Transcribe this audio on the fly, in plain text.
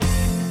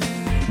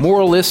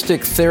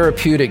Moralistic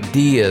Therapeutic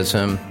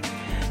Deism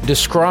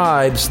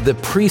describes the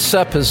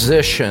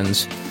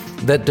presuppositions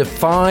that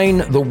define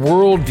the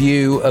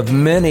worldview of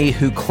many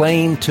who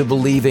claim to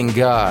believe in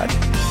God.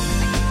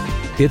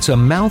 It's a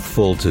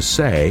mouthful to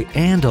say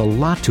and a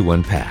lot to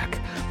unpack.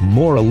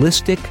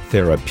 Moralistic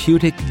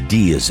Therapeutic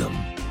Deism.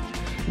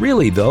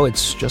 Really, though,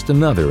 it's just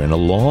another in a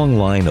long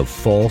line of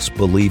false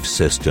belief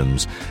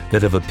systems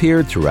that have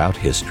appeared throughout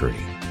history.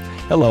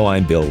 Hello,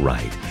 I'm Bill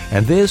Wright,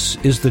 and this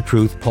is The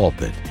Truth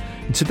Pulpit.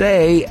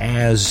 Today,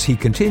 as he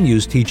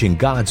continues teaching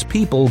God's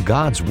people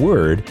God's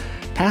Word,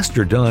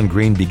 Pastor Don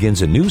Green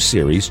begins a new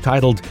series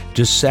titled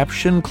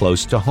Deception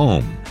Close to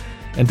Home.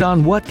 And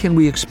Don, what can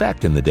we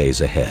expect in the days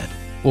ahead?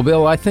 Well,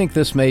 Bill, I think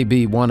this may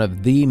be one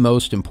of the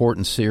most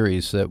important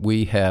series that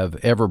we have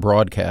ever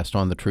broadcast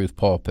on The Truth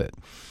Pulpit.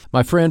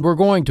 My friend, we're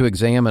going to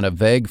examine a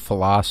vague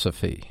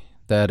philosophy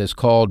that is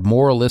called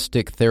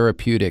Moralistic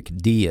Therapeutic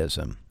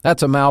Deism.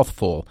 That's a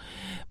mouthful,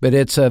 but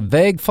it's a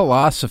vague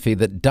philosophy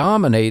that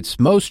dominates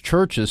most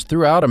churches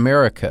throughout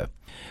America.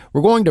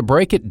 We're going to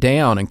break it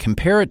down and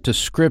compare it to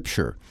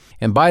Scripture,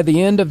 and by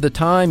the end of the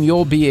time,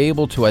 you'll be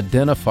able to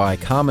identify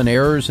common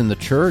errors in the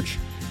church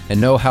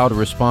and know how to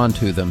respond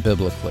to them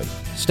biblically.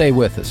 Stay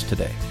with us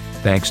today.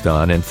 Thanks,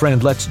 Don. And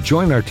friend, let's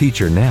join our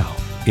teacher now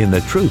in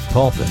the Truth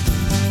Pulpit.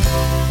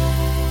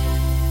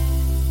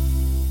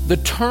 The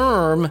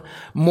term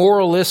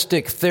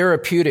moralistic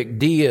therapeutic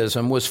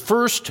deism was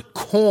first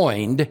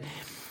coined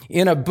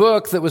in a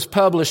book that was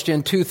published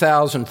in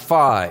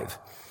 2005.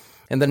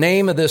 And the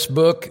name of this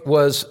book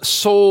was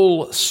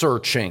Soul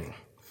Searching: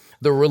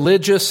 The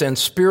Religious and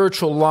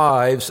Spiritual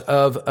Lives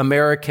of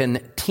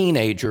American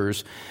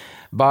Teenagers,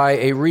 by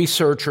a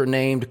researcher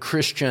named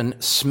Christian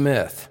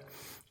Smith.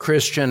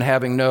 Christian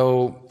having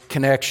no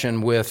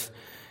connection with,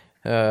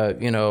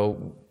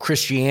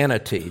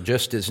 Christianity,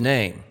 just his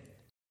name.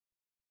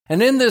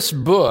 And in this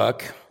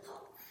book,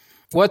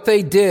 what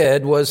they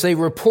did was they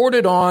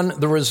reported on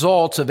the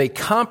results of a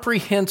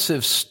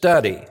comprehensive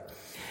study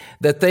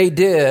that they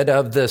did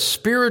of the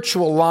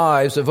spiritual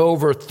lives of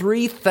over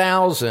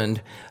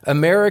 3,000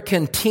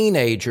 American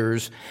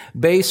teenagers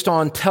based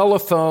on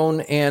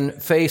telephone and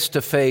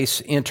face-to-face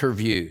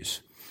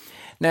interviews.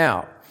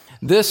 Now,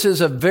 this is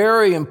a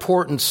very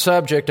important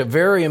subject, a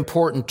very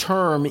important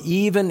term,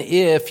 even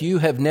if you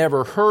have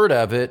never heard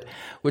of it,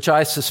 which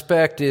I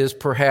suspect is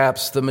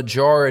perhaps the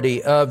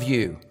majority of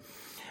you.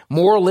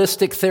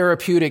 Moralistic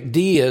therapeutic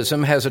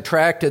deism has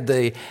attracted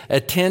the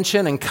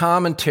attention and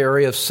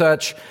commentary of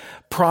such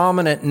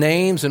prominent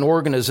names and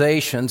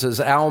organizations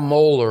as Al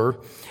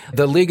Mohler,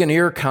 the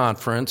Ligonier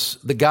Conference,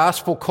 the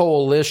Gospel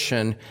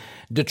Coalition,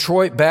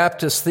 Detroit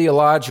Baptist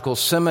Theological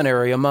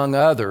Seminary, among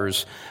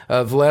others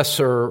of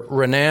lesser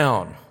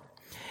renown.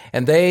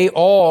 And they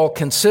all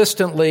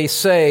consistently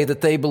say that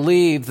they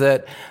believe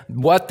that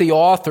what the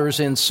authors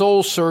in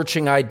Soul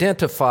Searching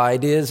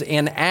identified is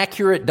an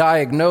accurate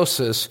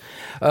diagnosis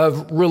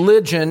of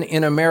religion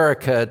in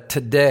America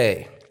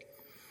today.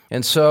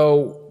 And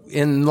so,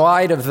 in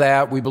light of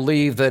that, we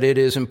believe that it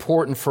is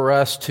important for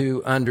us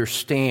to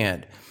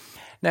understand.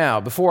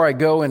 Now, before I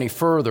go any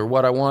further,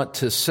 what I want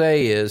to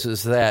say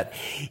is that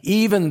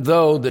even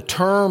though the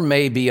term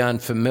may be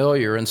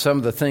unfamiliar and some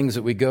of the things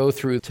that we go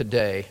through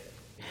today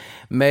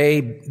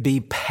may be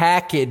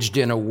packaged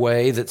in a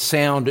way that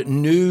sound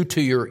new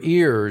to your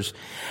ears,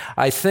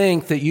 I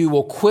think that you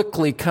will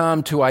quickly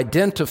come to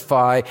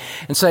identify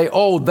and say,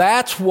 oh,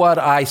 that's what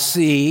I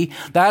see.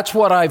 That's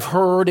what I've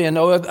heard in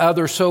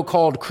other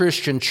so-called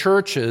Christian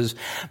churches.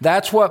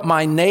 That's what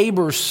my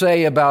neighbors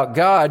say about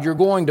God. You're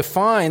going to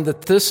find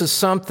that this is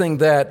something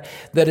that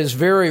is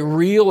very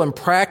real and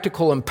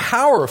practical and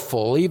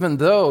powerful, even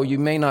though you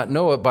may not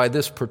know it by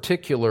this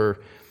particular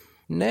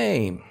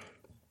name.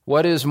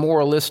 What is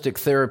moralistic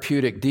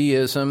therapeutic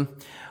deism?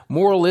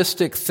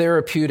 Moralistic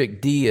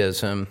therapeutic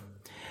deism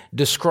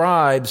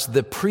describes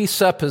the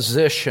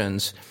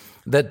presuppositions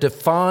that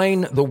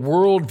define the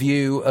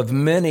worldview of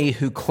many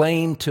who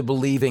claim to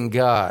believe in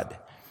God.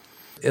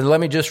 And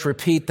let me just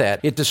repeat that.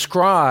 It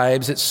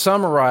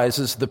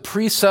summarizes the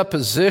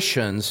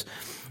presuppositions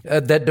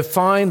that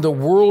define the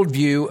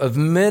worldview of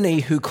many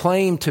who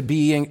claim to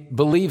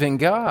believe in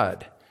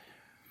God.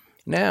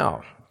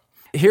 Now,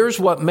 here's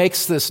what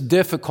makes this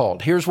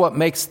difficult. Here's what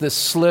makes this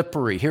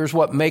slippery. Here's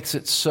what makes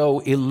it so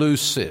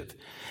elusive.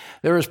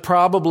 There is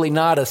probably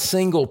not a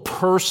single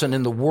person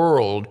in the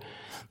world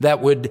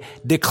that would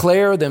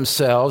declare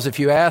themselves, if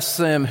you ask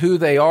them who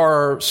they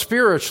are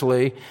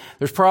spiritually,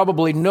 there's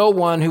probably no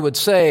one who would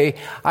say,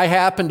 I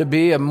happen to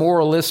be a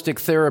moralistic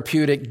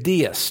therapeutic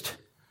deist.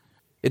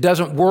 It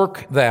doesn't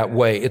work that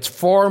way. It's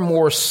far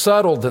more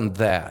subtle than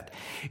that.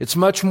 It's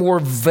much more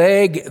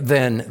vague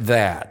than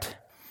that.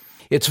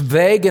 It's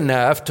vague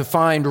enough to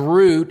find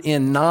root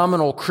in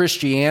nominal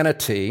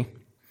Christianity.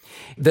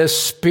 This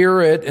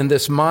spirit and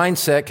this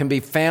mindset can be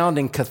found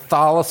in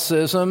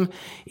Catholicism,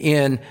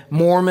 in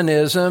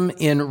Mormonism,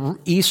 in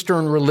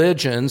Eastern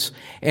religions,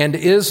 and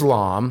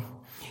Islam,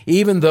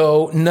 even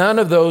though none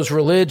of those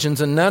religions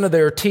and none of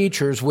their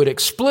teachers would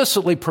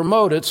explicitly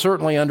promote it,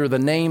 certainly under the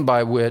name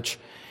by which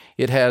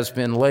it has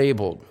been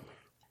labeled.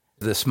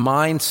 This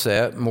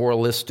mindset,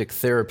 moralistic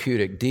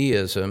therapeutic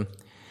deism,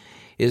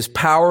 is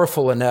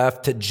powerful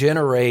enough to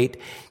generate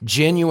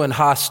genuine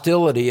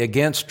hostility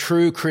against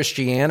true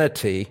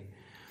Christianity.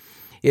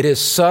 It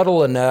is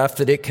subtle enough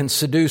that it can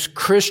seduce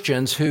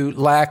Christians who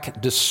lack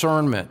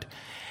discernment.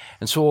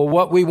 And so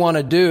what we want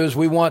to do is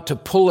we want to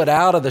pull it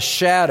out of the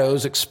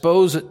shadows,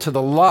 expose it to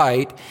the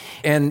light,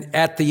 and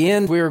at the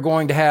end we are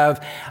going to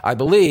have, I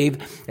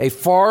believe, a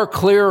far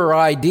clearer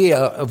idea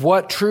of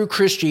what true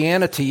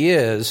Christianity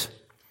is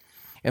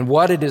and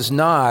what it is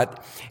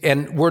not.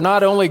 And we're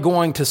not only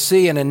going to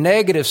see in a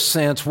negative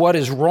sense what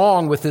is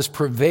wrong with this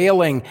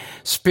prevailing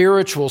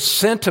spiritual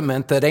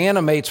sentiment that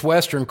animates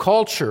Western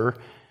culture,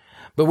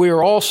 but we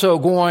are also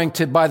going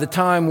to, by the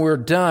time we're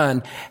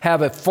done,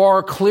 have a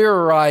far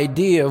clearer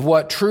idea of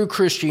what true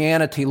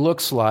Christianity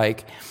looks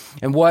like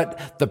and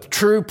what the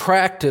true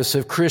practice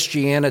of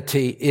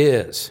Christianity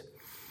is.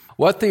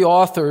 What the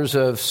authors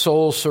of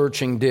Soul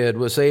Searching did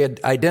was they had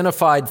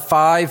identified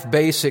 5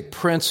 basic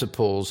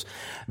principles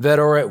that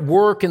are at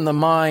work in the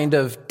mind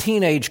of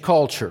teenage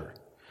culture.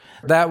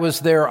 That was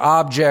their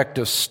object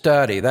of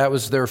study. That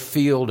was their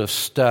field of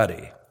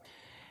study.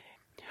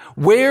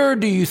 Where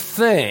do you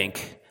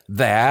think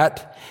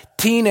that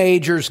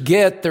teenagers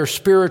get their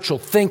spiritual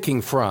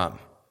thinking from?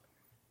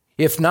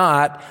 If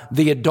not,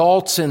 the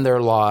adults in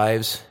their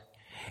lives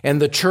and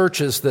the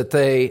churches that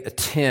they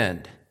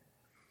attend.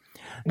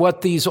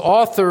 What these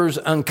authors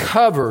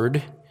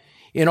uncovered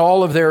in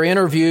all of their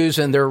interviews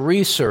and their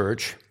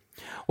research,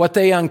 what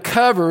they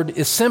uncovered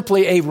is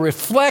simply a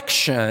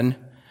reflection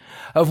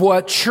of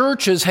what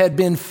churches had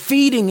been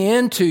feeding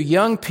into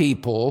young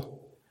people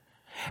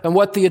and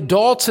what the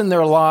adults in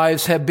their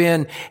lives have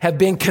been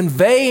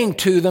conveying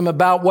to them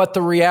about what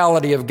the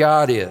reality of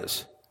God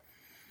is.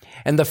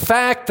 And the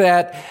fact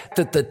that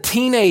the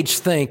teenage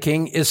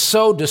thinking is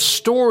so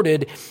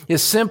distorted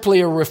is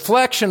simply a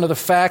reflection of the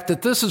fact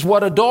that this is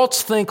what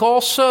adults think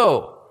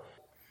also.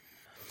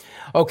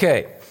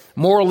 Okay,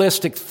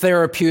 moralistic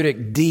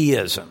therapeutic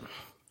deism.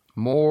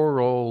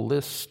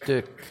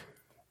 Moralistic.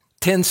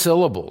 10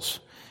 syllables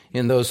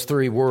in those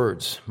 3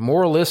 words.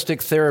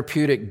 Moralistic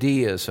therapeutic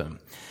deism.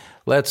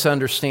 Let's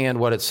understand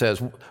what it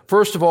says.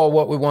 First of all,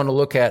 what we want to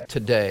look at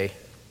today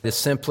is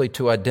simply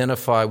to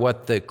identify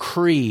what the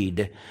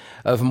creed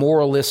of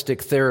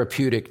moralistic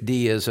therapeutic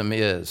deism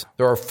is.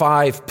 There are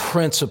 5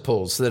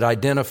 principles that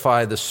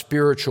identify the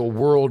spiritual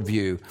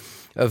worldview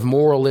of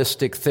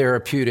moralistic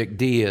therapeutic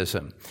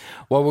deism.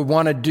 What we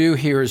want to do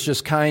here is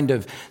just kind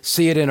of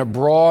see it in a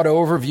broad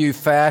overview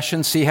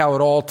fashion, see how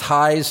it all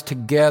ties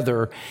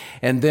together,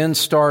 and then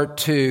start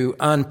to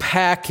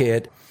unpack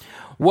it.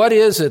 What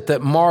is it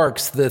that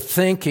marks the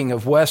thinking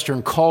of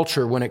Western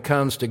culture when it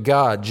comes to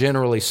God,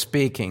 generally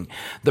speaking?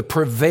 The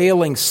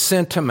prevailing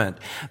sentiment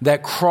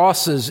that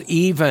crosses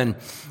even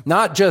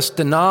not just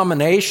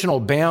denominational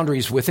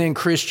boundaries within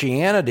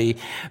Christianity,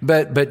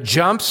 but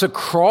jumps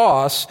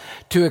across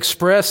to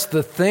express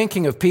the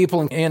thinking of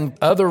people in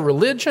other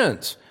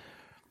religions.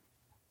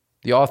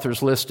 The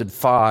authors listed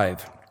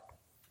 5.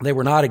 They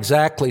were not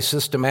exactly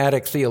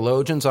systematic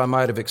theologians. I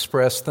might have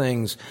expressed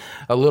things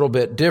a little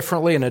bit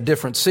differently in a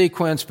different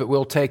sequence, but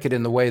we'll take it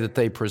in the way that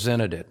they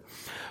presented it.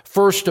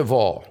 First of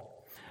all,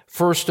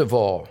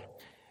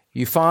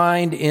 you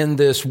find in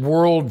this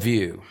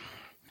worldview,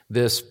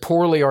 this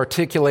poorly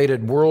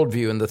articulated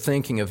worldview in the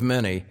thinking of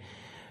many,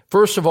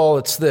 first of all,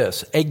 it's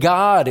this: a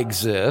God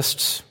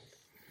exists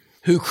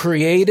who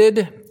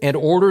created and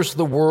orders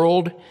the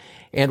world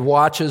and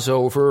watches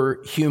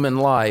over human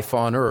life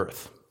on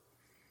earth.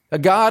 A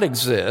God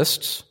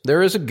exists.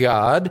 There is a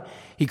God.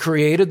 He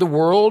created the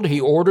world, He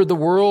ordered the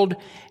world,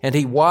 and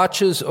He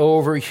watches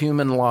over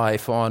human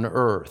life on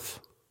earth.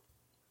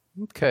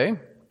 Okay.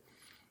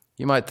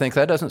 You might think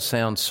that doesn't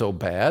sound so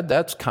bad.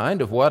 That's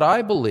kind of what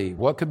I believe.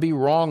 What could be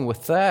wrong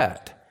with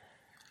that?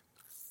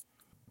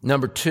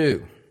 Number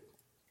 2,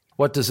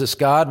 what does this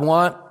God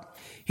want?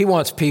 He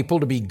wants people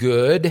to be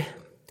good,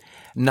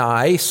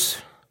 nice,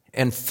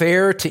 and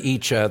fair to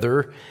each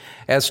other,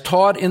 as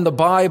taught in the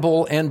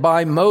Bible and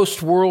by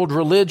most world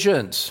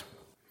religions.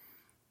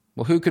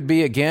 Well, who could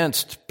be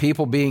against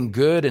people being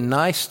good and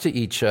nice to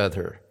each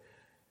other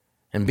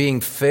and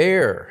being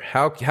fair?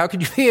 How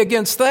could you be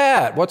against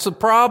that? What's the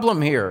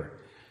problem here?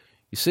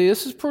 You see,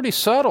 this is pretty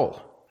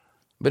subtle,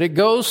 but it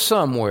goes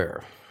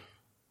somewhere.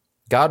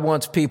 God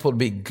wants people to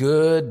be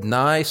good,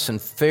 nice,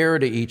 and fair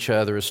to each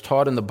other, as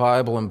taught in the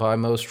Bible and by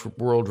most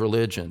world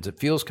religions. It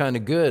feels kind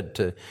of good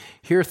to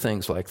hear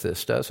things like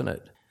this, doesn't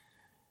it?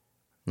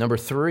 Number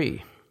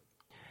 3,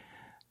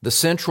 the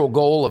central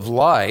goal of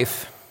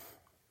life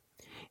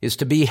is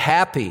to be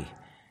happy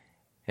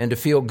and to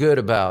feel good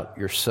about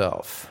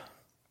yourself.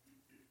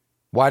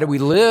 Why do we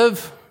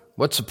live?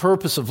 What's the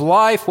purpose of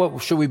life?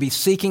 What should we be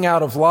seeking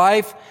out of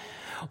life?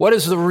 What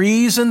is the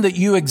reason that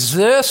you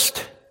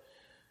exist?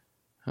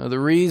 The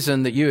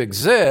reason that you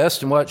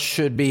exist and what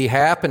should be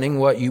happening,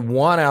 what you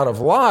want out of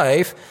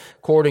life,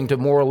 according to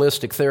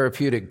moralistic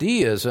therapeutic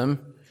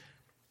deism,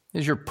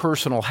 is your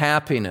personal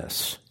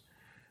happiness.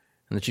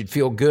 and that you'd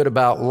feel good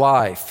about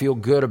life, feel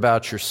good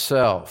about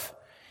yourself.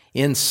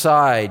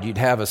 Inside, you'd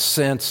have a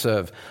sense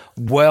of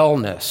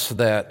wellness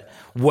that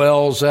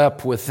wells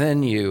up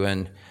within you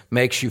and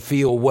makes you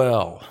feel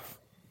well.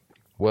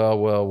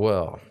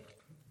 Well.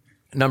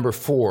 Number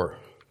 4,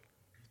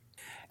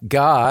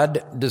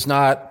 God does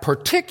not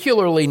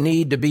particularly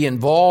need to be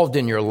involved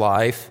in your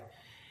life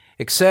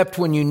except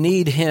when you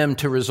need Him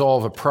to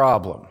resolve a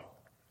problem.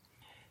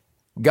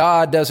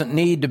 God doesn't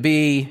need to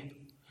be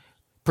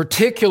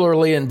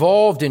particularly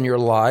involved in your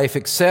life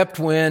except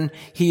when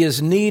He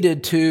is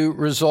needed to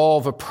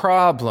resolve a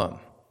problem.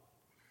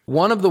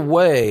 One of the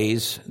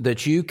ways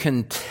that you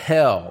can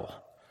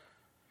tell,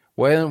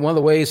 one of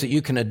the ways that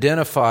you can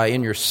identify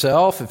in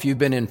yourself if you've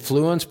been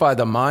influenced by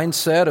the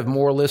mindset of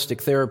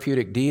moralistic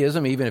therapeutic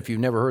deism, even if you've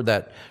never heard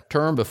that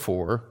term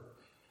before,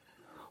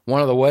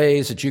 one of the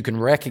ways that you can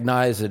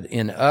recognize it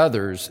in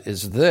others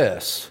is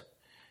this: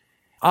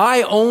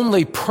 I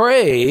only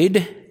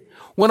prayed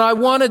when I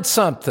wanted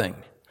something.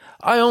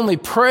 I only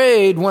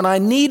prayed when I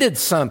needed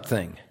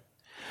something.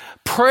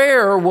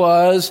 Prayer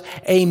was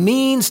a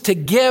means to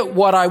get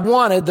what I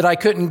wanted that I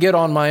couldn't get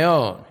on my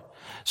own.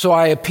 So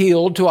I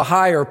appealed to a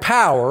higher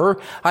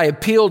power. I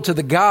appealed to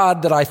the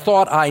God that I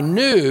thought I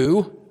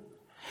knew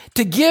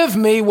to give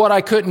me what I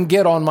couldn't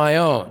get on my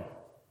own.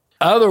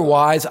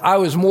 Otherwise, I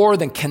was more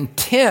than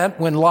content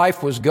when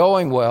life was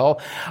going well.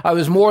 I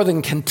was more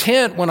than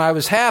content when I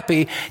was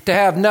happy to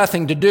have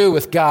nothing to do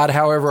with God,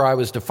 however I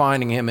was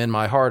defining Him in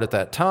my heart at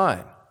that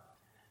time.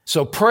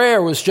 So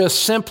prayer was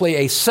just simply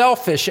a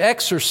selfish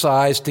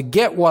exercise to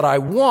get what I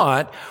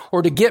want,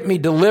 or to get me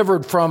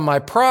delivered from my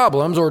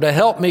problems, or to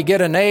help me get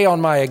an A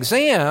on my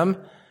exam,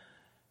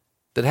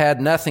 that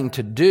had nothing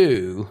to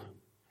do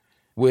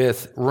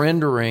with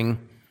rendering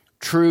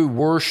true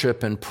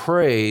worship and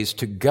praise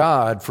to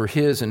God for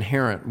His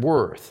inherent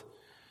worth.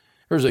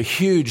 There's a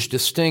huge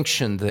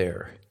distinction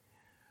there.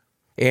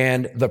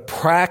 And the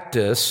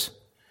practice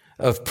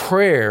of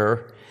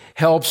prayer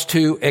helps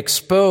to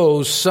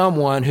expose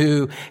someone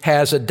who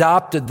has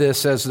adopted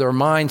this as their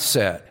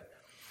mindset.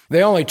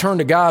 They only turn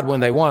to God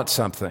when they want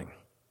something.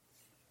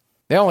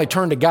 They only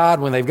turn to God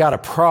when they've got a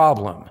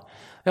problem.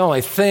 They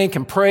only think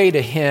and pray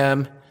to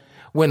Him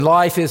when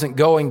life isn't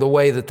going the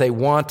way that they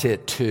want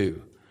it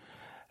to.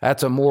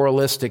 That's a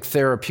moralistic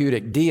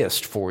therapeutic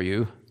deist for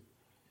you.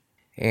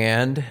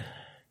 And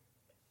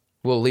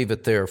we'll leave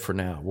it there for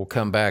now. We'll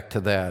come back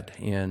to that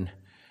in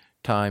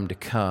time to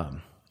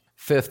come.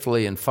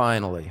 Fifthly and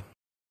finally,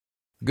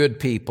 good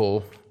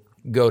people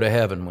go to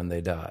heaven when they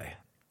die.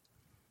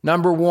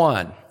 Number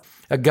 1,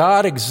 a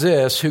God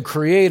exists who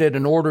created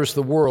and orders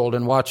the world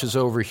and watches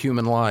over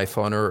human life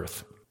on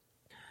earth.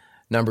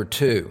 Number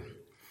 2,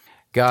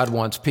 God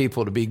wants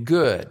people to be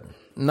good,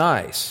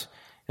 nice,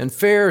 and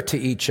fair to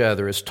each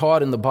other, as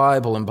taught in the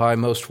Bible and by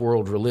most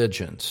world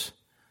religions.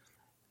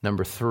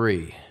 Number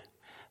 3,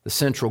 the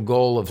central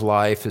goal of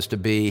life is to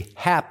be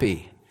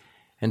happy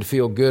and to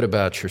feel good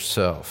about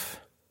yourself.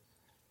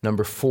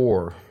 Number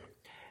 4,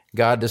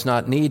 God does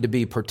not need to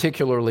be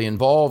particularly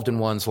involved in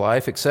one's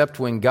life except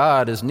when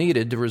God is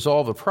needed to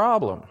resolve a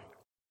problem.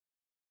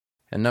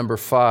 And number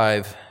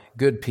 5,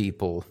 good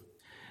people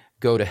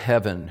go to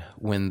heaven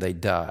when they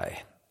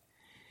die.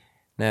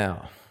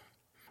 Now,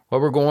 what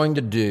we're going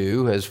to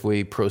do as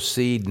we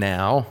proceed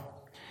now,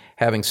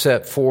 having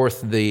set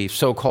forth the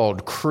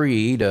so-called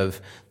creed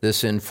of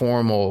this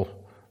informal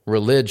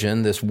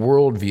religion, this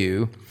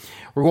worldview,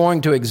 we're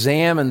going to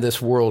examine this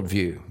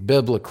worldview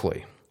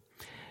biblically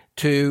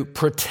to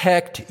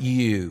protect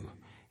you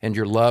and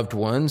your loved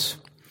ones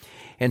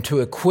and to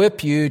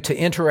equip you to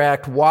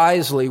interact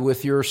wisely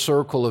with your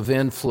circle of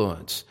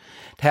influence,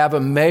 to have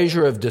a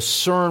measure of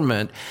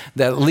discernment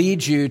that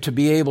leads you to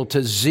be able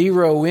to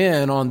zero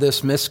in on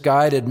this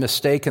misguided,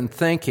 mistaken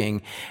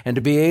thinking and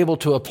to be able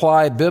to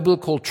apply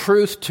biblical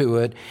truth to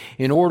it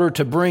in order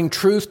to bring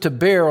truth to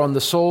bear on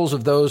the souls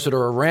of those that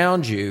are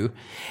around you,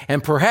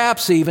 and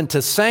perhaps even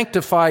to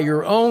sanctify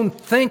your own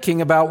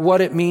thinking about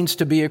what it means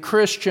to be a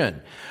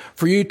Christian.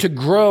 For you to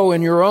grow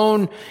in your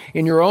own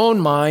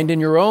mind, in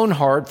your own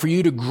heart, for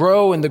you to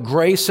grow in the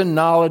grace and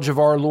knowledge of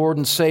our Lord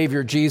and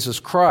Savior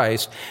Jesus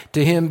Christ.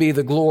 To Him be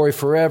the glory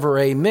forever.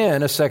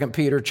 Amen, as 2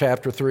 Peter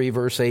chapter 3,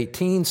 verse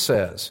 18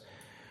 says.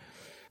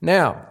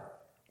 Now,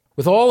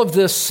 with all of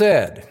this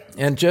said,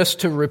 and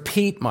just to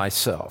repeat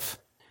myself,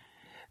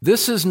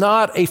 this is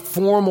not a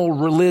formal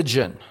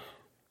religion,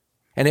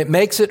 and it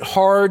makes it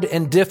hard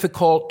and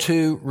difficult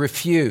to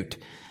refute.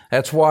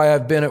 That's why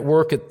I've been at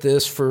work at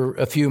this for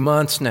a few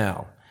months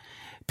now.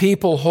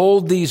 People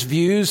hold these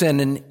views in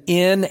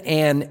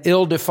an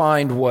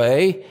ill-defined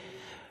way,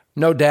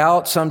 no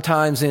doubt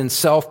sometimes in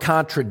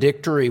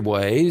self-contradictory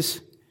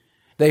ways.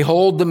 They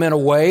hold them in a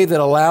way that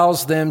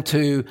allows them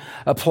to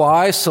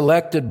apply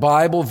selected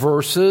Bible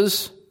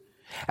verses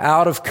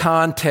out of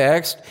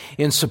context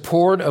in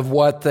support of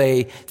what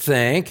they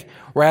think,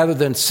 rather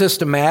than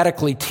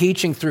systematically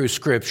teaching through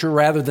Scripture,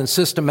 rather than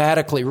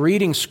systematically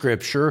reading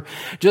Scripture,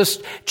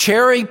 just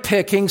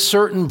cherry-picking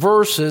certain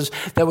verses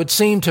that would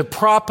seem to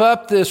prop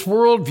up this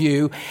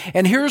worldview.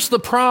 And here's the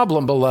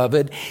problem,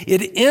 beloved.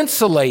 It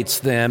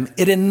insulates them,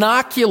 it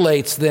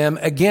inoculates them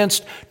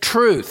against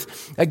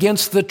truth,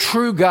 against the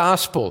true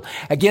gospel,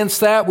 against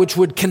that which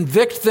would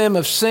convict them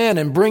of sin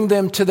and bring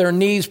them to their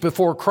knees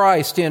before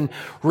Christ in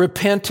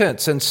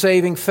repentance and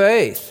saving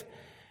faith.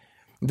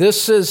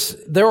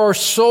 There are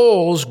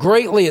souls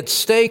greatly at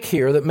stake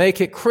here that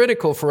make it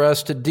critical for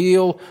us to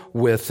deal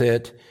with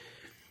it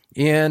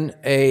in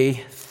a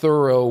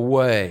thorough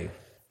way.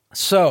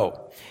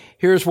 So,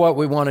 here's what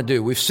we want to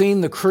do. We've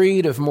seen the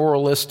creed of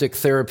moralistic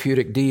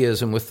therapeutic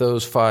deism with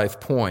those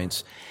 5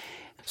 points.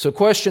 So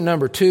question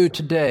number 2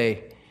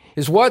 today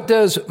is, what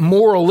does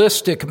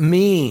moralistic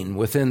mean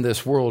within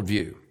this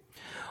worldview?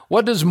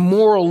 What does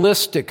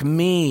moralistic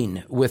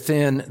mean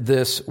within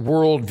this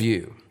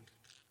worldview?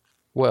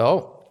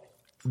 Well,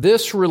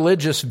 this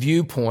religious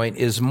viewpoint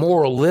is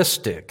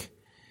moralistic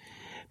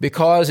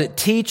because it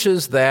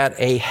teaches that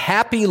a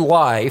happy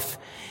life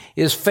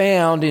is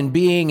found in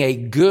being a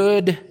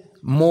good,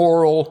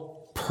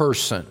 moral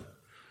person.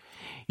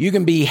 You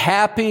can be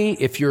happy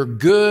if you're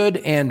good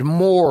and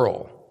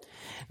moral.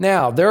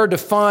 Now, they're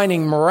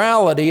defining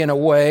morality in a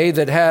way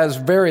that has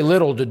very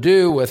little to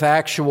do with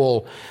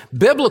actual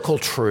biblical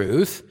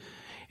truth.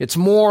 It's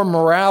more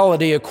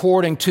morality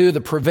according to the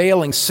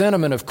prevailing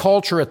sentiment of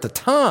culture at the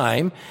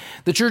time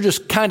that you're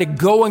just kind of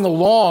going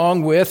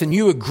along with and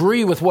you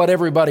agree with what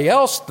everybody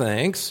else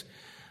thinks.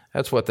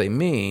 That's what they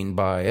mean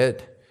by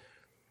it.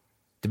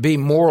 To be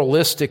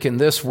moralistic in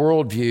this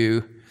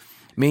worldview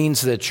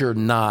means that you're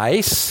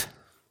nice,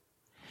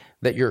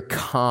 that you're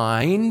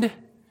kind,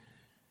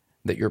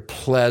 that you're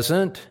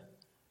pleasant,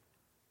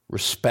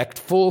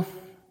 respectful,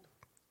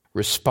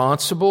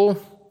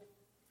 responsible.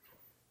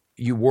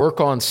 You work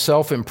on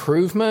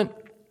self-improvement.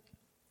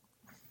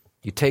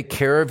 You take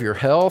care of your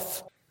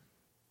health.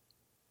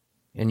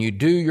 And you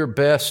do your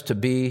best to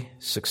be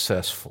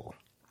successful.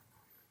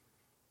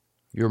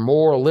 You're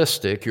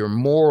moralistic. You're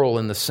moral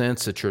in the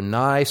sense that you're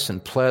nice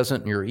and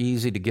pleasant and you're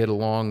easy to get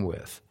along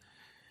with.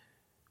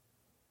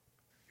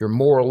 You're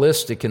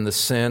moralistic in the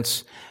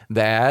sense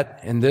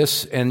that,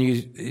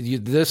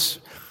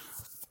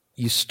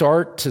 you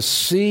start to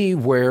see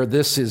where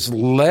this is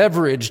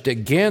leveraged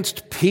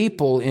against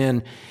people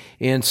in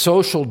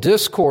social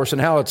discourse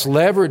and how it's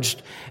leveraged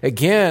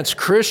against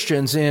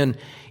Christians in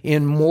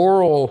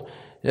moral,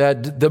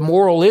 the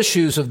moral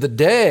issues of the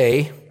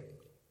day.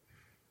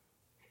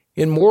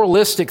 In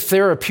moralistic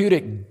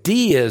therapeutic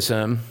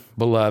deism,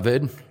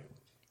 beloved,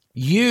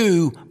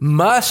 you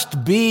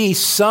must be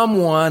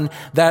someone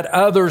that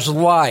others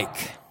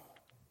like.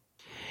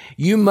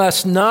 You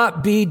must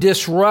not be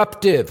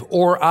disruptive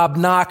or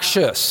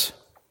obnoxious.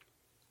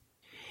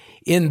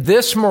 In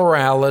this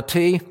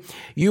morality,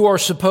 you are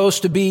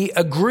supposed to be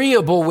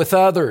agreeable with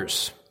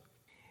others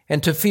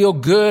and to feel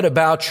good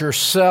about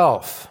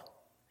yourself.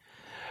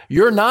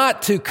 You're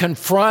not to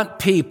confront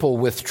people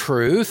with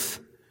truth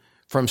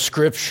from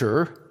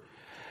Scripture.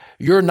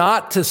 You're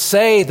not to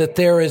say that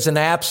there is an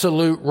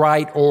absolute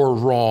right or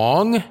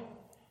wrong.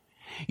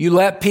 You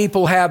let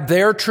people have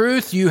their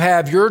truth, you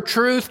have your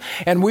truth,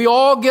 and we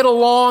all get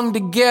along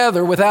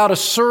together without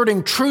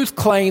asserting truth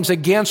claims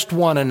against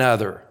one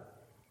another.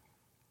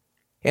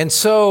 And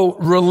so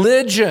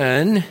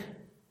religion,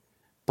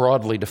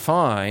 broadly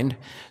defined,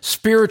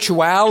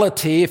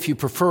 spirituality, if you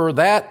prefer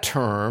that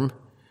term,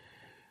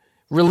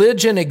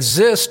 religion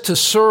exists to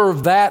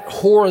serve that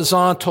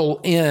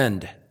horizontal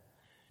end,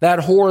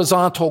 that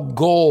horizontal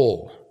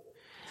goal,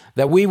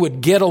 that we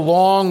would get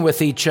along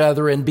with each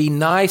other and be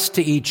nice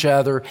to each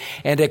other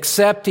and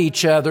accept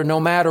each other no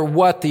matter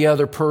what the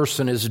other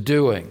person is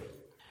doing.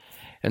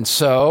 And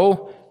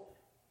so,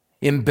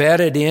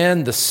 embedded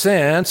in the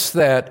sense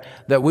that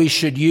we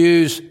should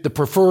use the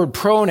preferred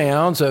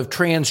pronouns of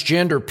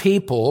transgender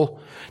people,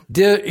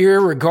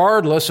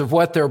 irregardless of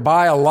what their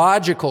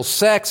biological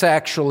sex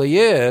actually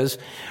is,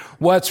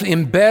 what's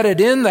embedded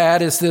in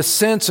that is this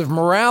sense of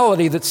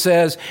morality that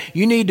says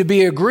you need to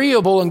be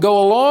agreeable and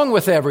go along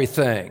with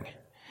everything.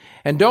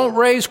 And don't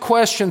raise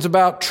questions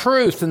about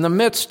truth in the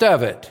midst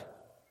of it.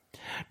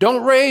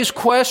 Don't raise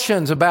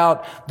questions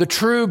about the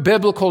true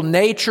biblical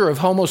nature of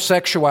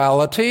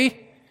homosexuality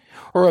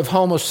or of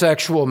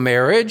homosexual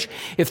marriage.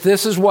 If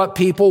this is what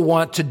people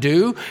want to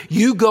do,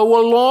 you go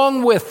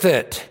along with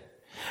it.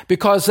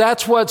 Because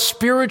that's what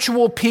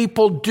spiritual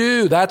people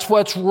do. That's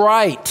what's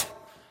right.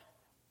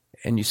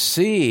 And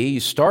you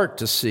start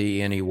to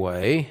see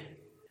anyway,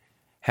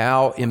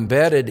 how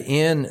embedded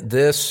in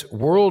this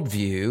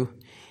worldview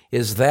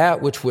is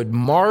that which would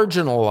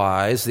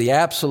marginalize the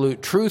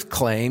absolute truth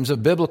claims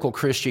of biblical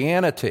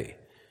Christianity.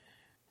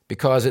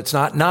 Because it's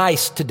not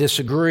nice to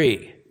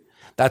disagree.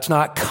 That's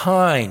not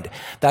kind.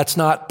 That's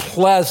not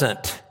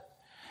pleasant.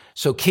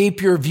 So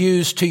keep your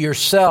views to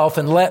yourself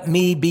and let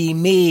me be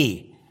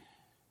me.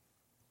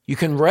 You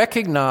can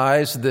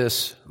recognize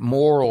this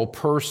moral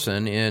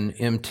person in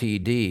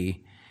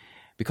MTD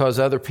because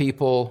other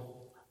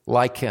people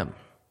like him,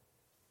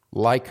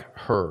 like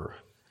her.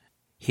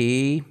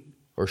 He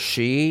or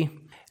she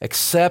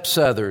accepts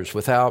others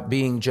without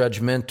being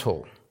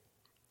judgmental.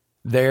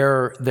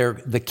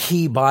 The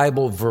key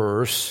Bible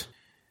verse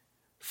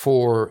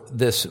for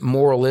this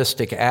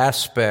moralistic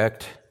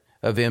aspect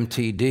of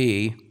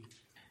MTD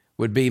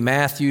would be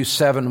Matthew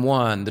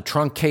 7:1, the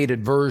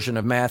truncated version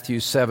of Matthew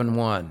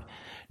 7:1.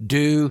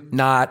 Do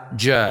not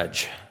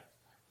judge.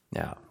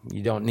 Now,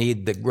 you don't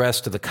need the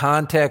rest of the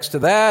context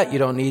of that. You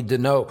don't need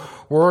to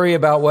worry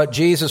about what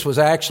Jesus was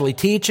actually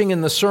teaching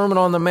in the Sermon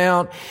on the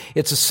Mount.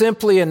 It's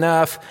simply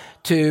enough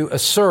to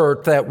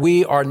assert that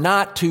we are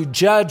not to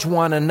judge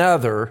one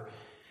another.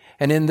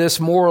 And in this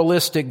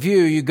moralistic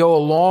view, you go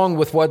along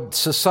with what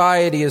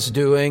society is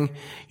doing.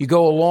 You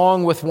go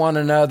along with one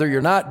another.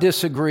 You're not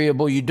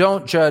disagreeable. You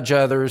don't judge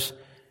others.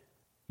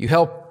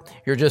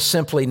 You're just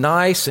simply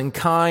nice and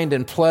kind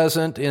and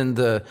pleasant in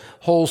the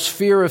whole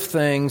sphere of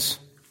things.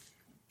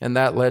 And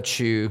that lets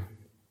you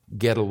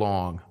get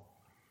along.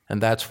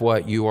 And that's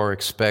what you are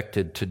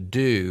expected to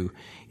do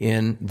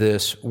in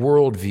this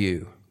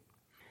worldview.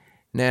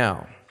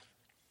 Now,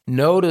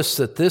 notice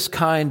that this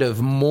kind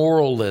of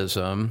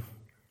moralism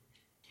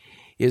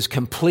is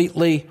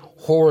completely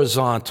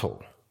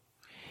horizontal.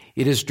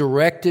 It is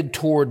directed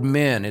toward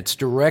men. It's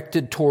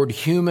directed toward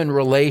human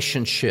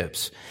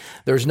relationships.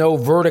 There's no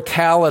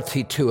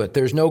verticality to it.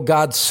 There's no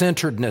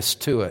God-centeredness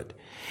to it.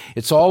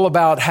 It's all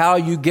about how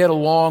you get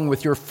along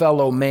with your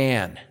fellow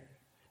man.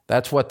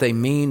 That's what they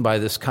mean by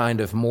this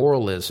kind of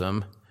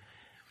moralism.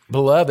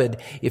 Beloved,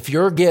 if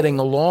you're getting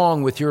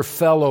along with your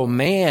fellow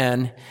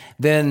man,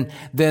 then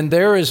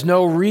there is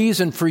no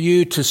reason for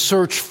you to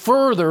search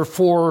further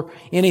for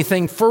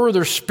anything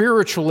further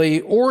spiritually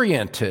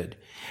oriented.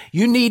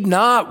 You need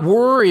not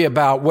worry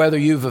about whether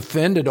you've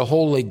offended a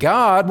holy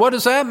God. What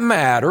does that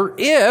matter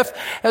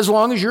as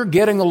long as you're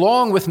getting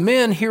along with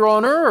men here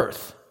on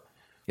earth?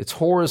 It's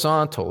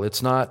horizontal.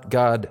 It's not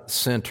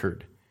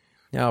God-centered.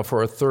 Now,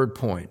 for our third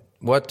point,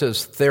 what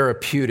does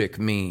therapeutic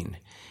mean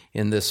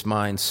in this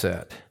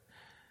mindset?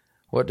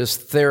 What does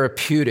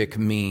therapeutic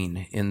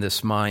mean in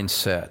this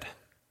mindset?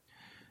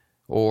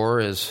 Or,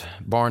 as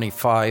Barney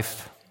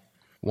Fife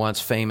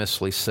once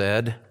famously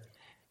said,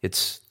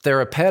 it's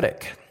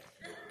therapeutic.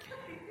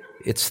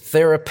 It's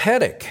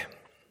therapeutic,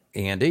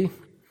 Andy.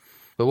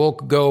 But we'll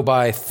go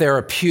by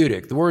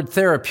therapeutic. The word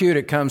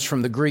therapeutic comes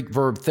from the Greek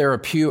verb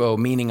therapeuo,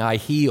 meaning I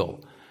heal.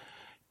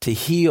 To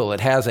heal. It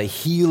has a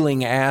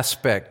healing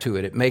aspect to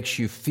it. It makes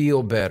you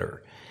feel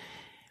better.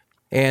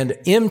 And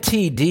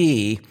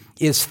MTD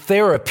is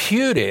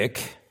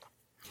therapeutic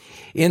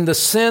in the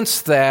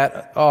sense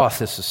that,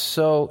 this is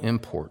so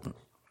important.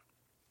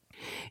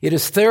 It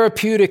is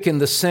therapeutic in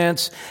the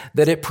sense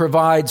that it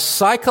provides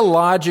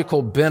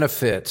psychological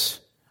benefits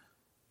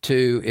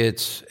to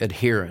its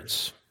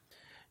adherents,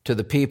 to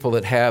the people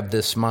that have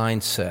this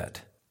mindset.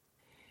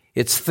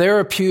 It's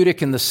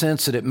therapeutic in the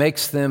sense that it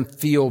makes them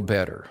feel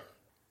better.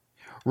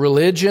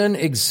 Religion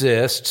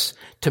exists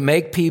to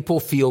make people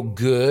feel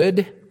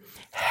good,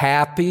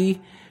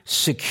 happy,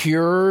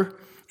 secure,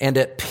 and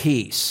at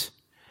peace.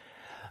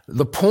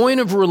 The point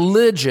of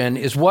religion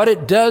is what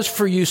it does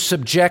for you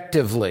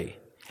subjectively,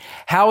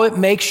 how it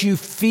makes you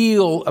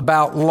feel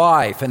about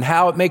life and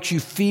how it makes you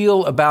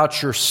feel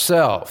about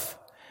yourself.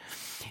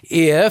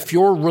 If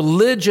your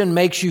religion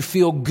makes you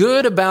feel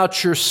good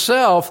about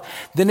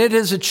yourself, then it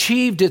has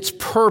achieved its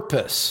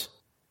purpose.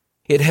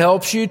 It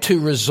helps you to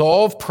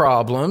resolve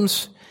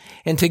problems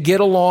and to get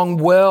along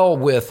well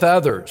with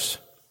others.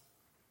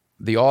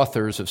 The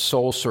authors of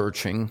Soul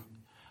Searching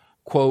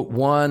quote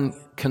one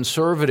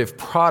conservative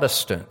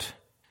Protestant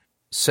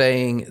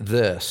saying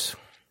this,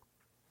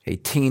 a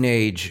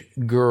teenage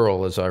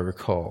girl, as I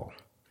recall.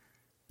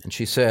 And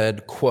she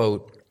said,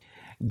 quote,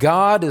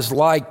 God is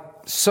like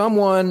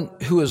someone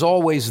who is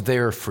always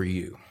there for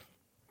you.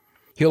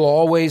 He'll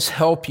always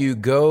help you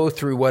go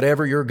through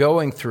whatever you're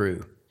going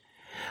through.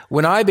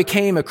 When I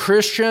became a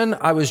Christian,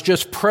 I was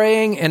just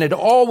praying and it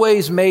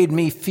always made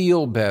me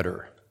feel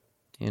better.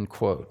 End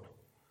quote.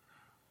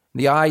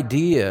 The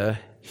idea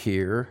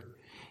here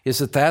is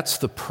that that's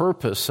the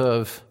purpose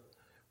of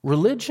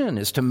religion,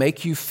 is to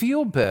make you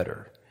feel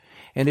better.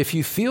 And if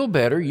you feel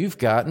better, you've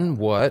gotten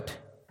what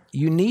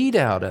you need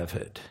out of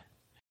it.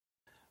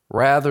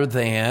 Rather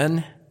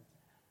than,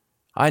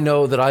 I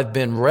know that I've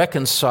been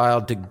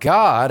reconciled to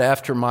God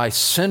after my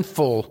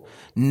sinful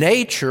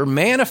nature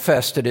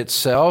manifested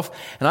itself,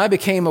 and I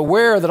became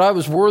aware that I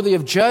was worthy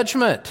of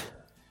judgment.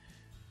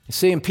 You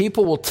see, and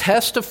people will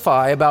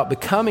testify about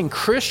becoming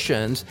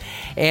Christians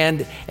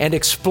and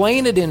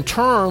explain it in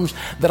terms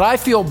that I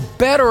feel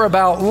better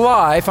about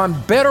life, I'm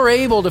better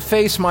able to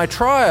face my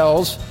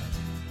trials,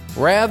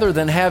 rather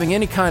than having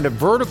any kind of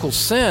vertical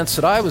sense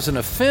that I was an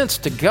offense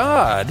to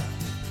God,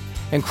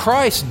 and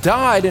Christ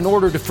died in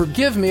order to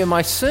forgive me of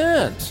my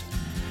sins.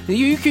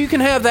 You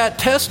can have that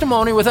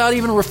testimony without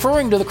even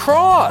referring to the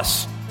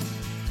cross.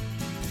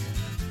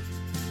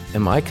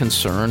 And my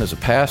concern as a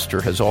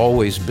pastor has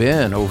always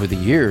been over the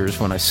years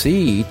when I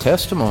see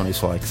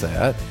testimonies like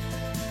that,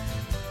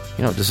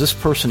 does this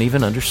person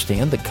even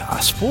understand the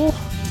gospel?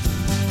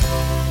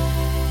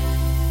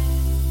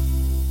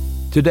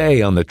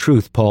 Today on the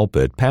Truth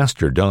Pulpit,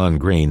 Pastor Don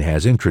Green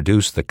has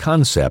introduced the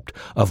concept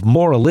of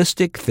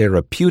moralistic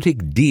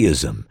therapeutic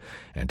deism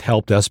and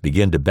helped us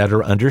begin to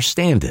better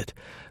understand it,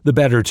 the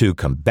better to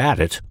combat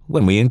it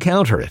when we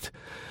encounter it.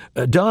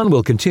 Don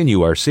will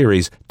continue our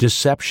series,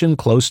 Deception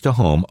Close to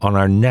Home, on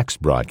our next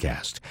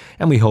broadcast,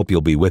 and we hope you'll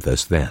be with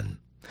us then.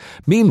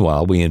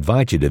 Meanwhile, we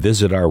invite you to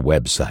visit our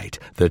website,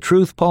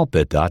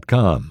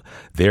 thetruthpulpit.com.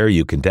 There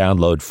you can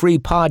download free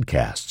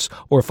podcasts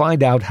or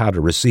find out how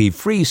to receive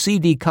free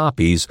CD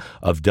copies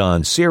of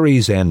Don's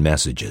series and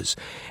messages.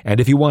 And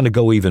if you want to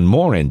go even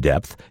more in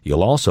depth,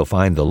 you'll also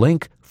find the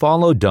link,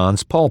 Follow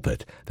Don's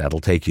Pulpit. That'll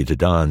take you to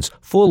Don's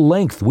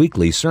full-length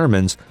weekly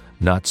sermons,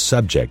 not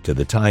subject to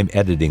the time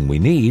editing we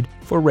need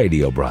for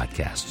radio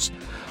broadcasts.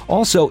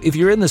 Also, if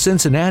you're in the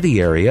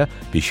Cincinnati area,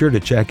 be sure to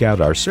check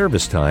out our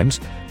service times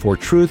for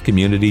Truth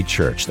Community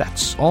Church.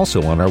 That's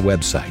also on our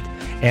website.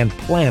 And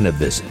plan a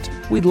visit.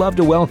 We'd love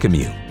to welcome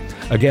you.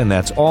 Again,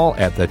 that's all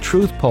at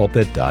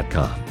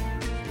thetruthpulpit.com.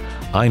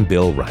 I'm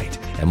Bill Wright,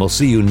 and we'll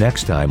see you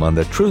next time on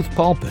the Truth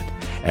Pulpit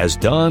as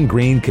Don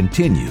Green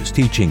continues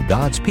teaching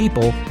God's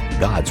people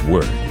God's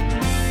Word.